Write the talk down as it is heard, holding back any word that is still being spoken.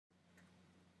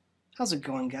How's it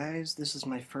going, guys? This is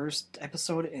my first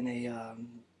episode in a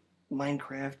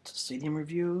Minecraft Stadium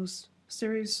Reviews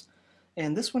series,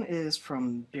 and this one is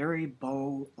from Barry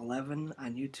Bow 11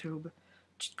 on YouTube.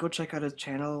 Go check out his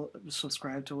channel,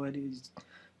 subscribe to it.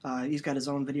 He's got his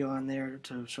own video on there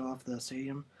to show off the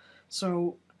stadium.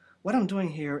 So, what I'm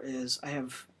doing here is I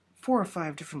have 4 or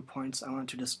 5 different points I want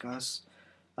to discuss,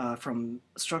 from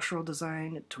structural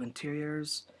design to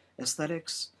interiors,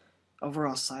 aesthetics,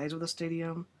 overall size of the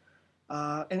stadium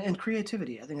and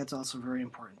creativity. I think that's also very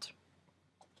important.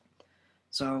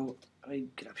 So let me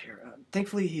get up here.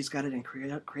 Thankfully, he's got it in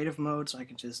creative mode, so I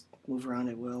can just move around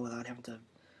at will without having to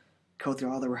go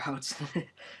through all the routes.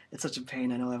 It's such a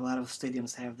pain. I know a lot of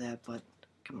stadiums have that, but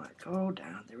come on, go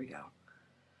down. There we go.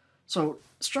 So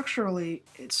structurally,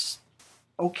 it's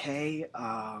okay.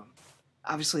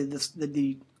 Obviously,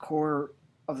 the core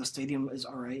of the stadium is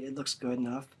all right. It looks good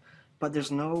enough, but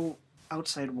there's no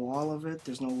outside wall of it.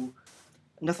 There's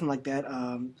nothing like that.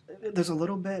 There's a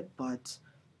little bit, but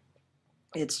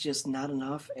it's just not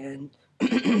enough. And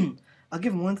I'll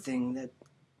give him one thing that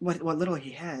what little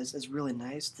he has is really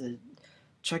nice. The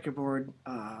checkerboard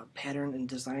pattern and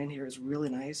design here is really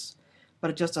nice, but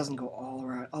it just doesn't go all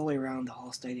the way around the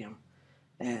whole stadium,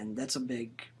 and that's a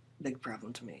big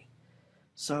problem to me.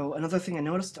 So another thing I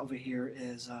noticed over here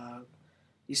is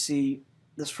you see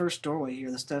this first doorway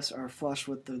here. The steps are flush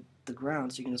with the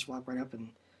ground, so you can just walk right up and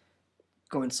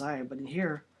go inside. But in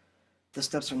here, the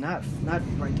steps are not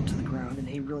right up to the ground, and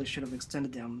he really should have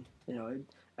extended them.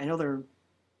 I know they're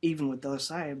even with the other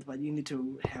side, but you need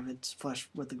to have it flush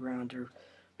with the ground, or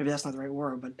maybe that's not the right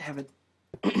word, but have it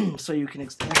so you can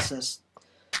access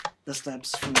the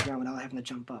steps from the ground without having to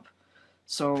jump up.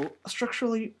 So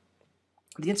structurally,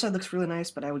 the inside looks really nice,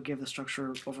 but I would give the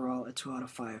structure overall a 2 out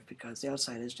of 5 because the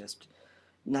outside is just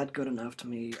not good enough to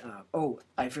me. Oh,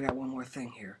 I forgot one more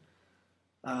thing here.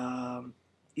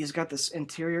 He's got this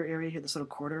interior area here, this little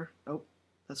quarter. Oh,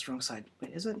 that's the wrong side.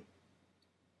 Wait, is it?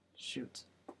 Shoot.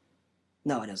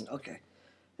 No, it isn't. Okay.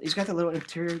 He's got the little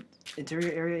interior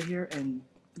area here, and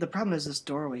the problem is this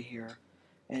doorway here.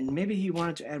 And maybe he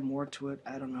wanted to add more to it.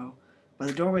 I don't know. But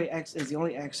the doorway is the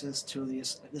only access to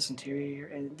this interior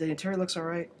here, and the interior looks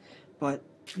alright, but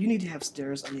you need to have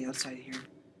stairs on the outside here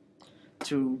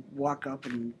to walk up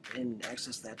and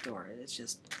access that door. It's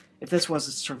just, if this was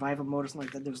a survival mode or something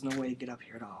like that, there's no way to get up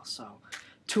here at all. So,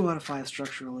 2 out of 5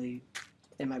 structurally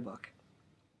in my book.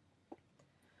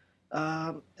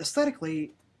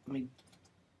 Aesthetically, I mean,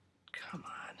 come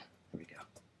on, there we go.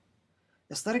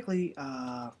 Aesthetically,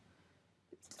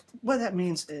 what that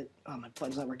means is, oh, my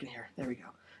button's not working here. There we go.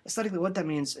 Aesthetically, what that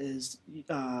means is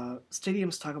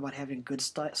stadiums talk about having good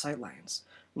sight lines.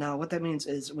 Now, what that means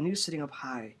is when you're sitting up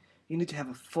high, you need to have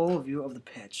a full view of the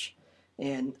pitch.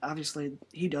 And obviously,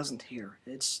 he doesn't here.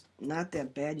 It's not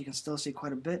that bad. You can still see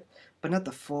quite a bit, but not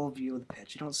the full view of the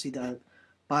pitch. You don't see the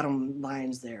bottom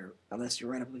lines there unless you're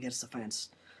right up against the fence.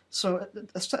 So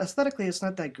aesthetically, it's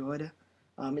not that good.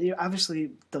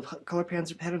 Obviously, the color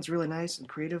pattern's really nice and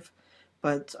creative,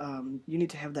 but you need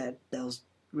to have those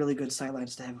really good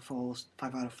sightlines to have a full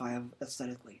 5 out of 5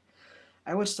 aesthetically.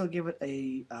 I would still give it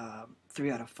a 3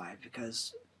 out of 5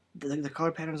 because the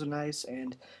color patterns are nice,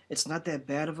 and it's not that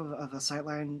bad of a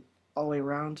sightline all the way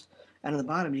around. And on the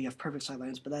bottom, you have perfect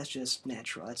sightlines, but that's just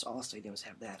natural. That's all stadiums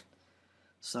have that.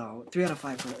 So 3 out of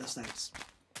 5 for aesthetics.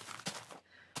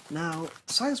 Now,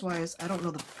 size-wise, I don't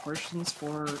know the proportions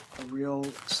for a real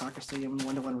soccer stadium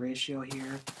 1-to-1 ratio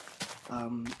here.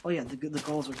 Oh yeah, the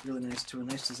goals look really nice too. A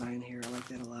nice design here. I like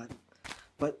that a lot.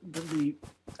 But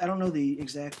I don't know the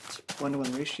exact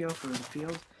 1-to-1 ratio for the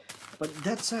field. But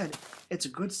that said, it's a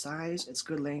good size. It's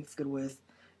good length, good width.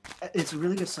 It's a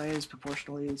really good size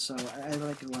proportionally. So I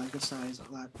like it a lot. Good size,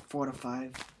 a lot. 4 out of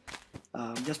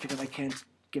 5. Just because I can't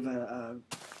give a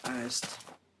honest.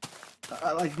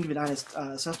 I can give an honest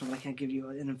assessment, but I can't give you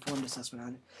an informed assessment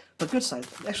on it. But good size.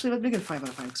 Actually, let me get a 5 out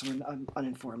of 5 because I'm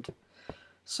uninformed.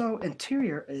 So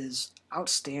interior is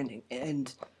outstanding,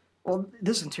 and well,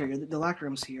 this interior, the locker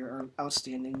rooms here are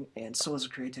outstanding, and so is the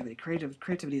creativity.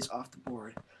 Creativity is off the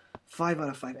board. 5 out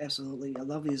of 5, absolutely. I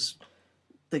love these.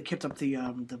 They kept up the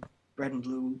red and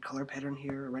blue color pattern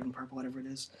here, or red and purple, whatever it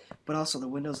is, but also the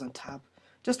windows on top.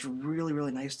 Just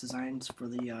really nice designs for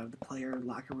the player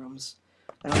locker rooms,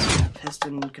 and also the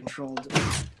piston controlled,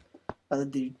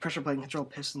 the pressure plate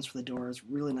controlled pistons for the doors.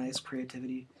 Really nice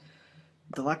creativity.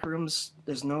 The locker rooms,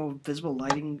 there's no visible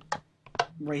lighting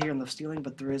right here in the ceiling,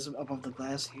 but there is above the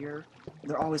glass here.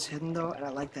 They're always hidden though, and I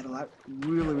like that a lot.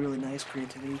 Really nice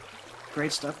creativity.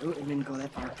 Great stuff. Ooh, it didn't go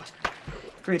that far.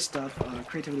 Great stuff.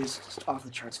 Creativity is just off the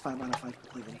charts. 5 out of 5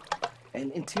 completely.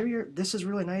 And interior, this is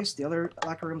really nice. The other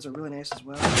locker rooms are really nice as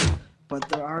well. But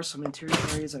there are some interior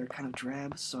areas that are kind of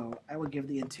drab, so I would give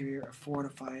the interior a 4 out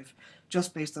of 5,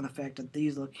 just based on the fact that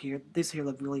these look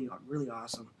really, really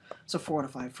awesome. So 4 out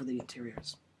of 5 for the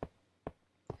interiors.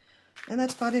 And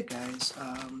that's about it, guys.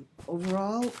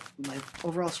 Overall, my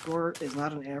overall score is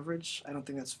not an average. I don't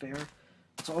think that's fair.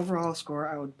 So overall score,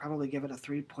 I would probably give it a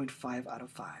 3.5 out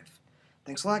of 5.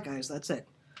 Thanks a lot, guys. That's it.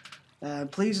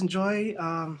 Please enjoy.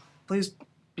 Please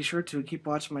be sure to keep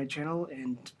watching my channel,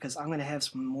 and because I'm going to have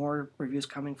some more reviews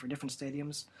coming for different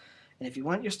stadiums. And if you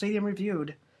want your stadium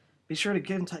reviewed, be sure to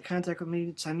get in contact with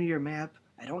me. Send me your map.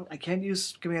 I can't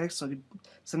use schematics, so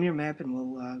send me your map, and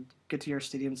we'll get to your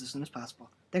stadiums as soon as possible.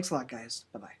 Thanks a lot, guys.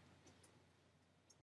 Bye bye.